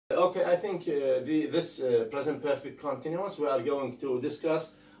Okay, I think this present perfect continuous we are going to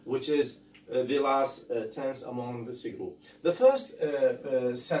discuss, which is the last tense among this group. The first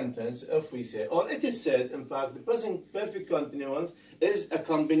sentence, if we say, or it is said, in fact, the present perfect continuous is a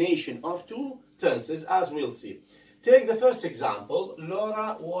combination of two tenses, as we'll see. Take the first example.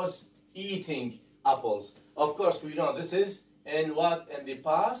 Laura was eating apples. Of course, we know this is in what? In the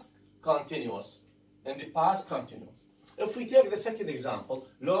past continuous. In the past continuous. If we take the second example,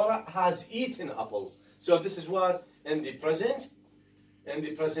 Laura has eaten apples. So this is what? In the present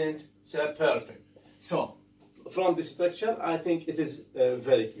perfect. So from the structure, I think it is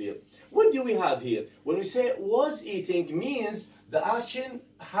very clear. What do we have here? When we say was eating, means the action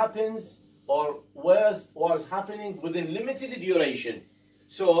happens or was happening within limited duration.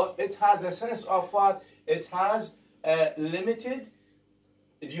 So it has a sense of what? It has a limited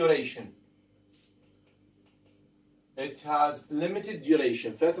duration. It has limited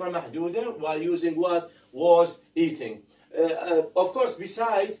duration. فترة محدودة while using what? Was eating. Of course,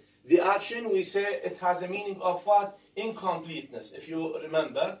 beside the action, we say it has a meaning of what? Incompleteness. If you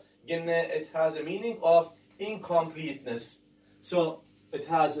remember, it has a meaning of incompleteness. So it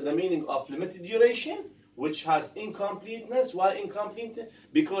has the meaning of limited duration, which has incompleteness. Why incomplete?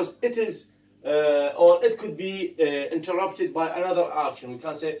 Because it is, or it could be interrupted by another action. We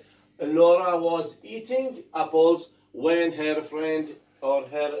can say Laura was eating apples when her friend or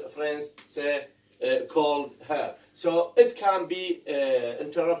her friends say called her. So it can be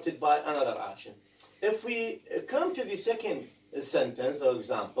interrupted by another action. If we come to the second sentence or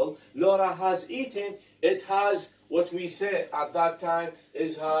example, Laura has eaten, it has what we say at that time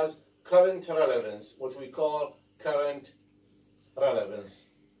is has current relevance, what we call current relevance.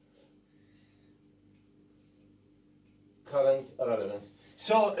 Current relevance.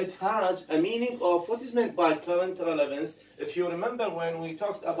 So it has a meaning of what is meant by current relevance. If you remember when we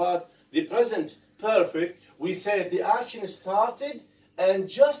talked about the present perfect, we said the action started and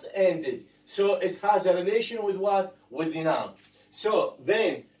just ended. So it has a relation with what? With the noun. So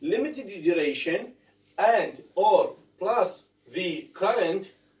then limited duration and or plus the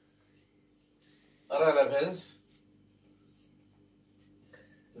current relevance.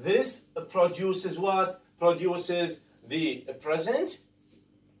 This produces what? Produces the present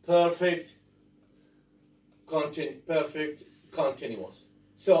perfect continuous.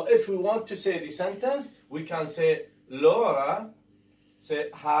 So if we want to say the sentence, we can say Laura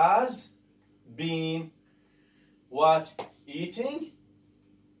has been what? Eating.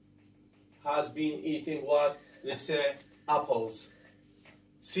 Has been eating what? Let's say apples.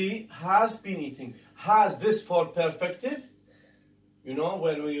 See, has been eating. Has this for perfective. You know,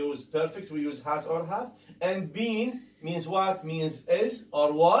 when we use perfect, we use has or have. And been means what? Means is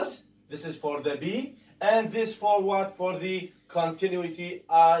or was. This is for the be. And this for what? For the continuity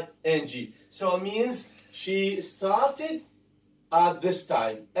ing. So it means she started at this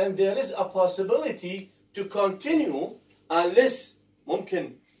time. And there is a possibility to continue unless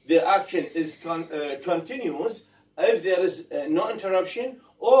ممكن the action is continuous if there is no interruption,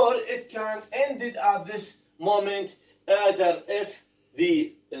 or it can end it at this moment either if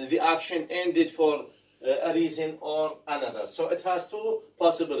the action ended for a reason or another. So it has two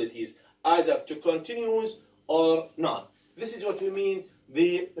possibilities, either to continuous or not. This is what we mean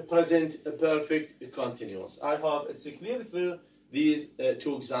the present perfect continuous. I hope it's clear through these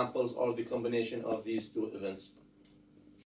two examples or the combination of these two events.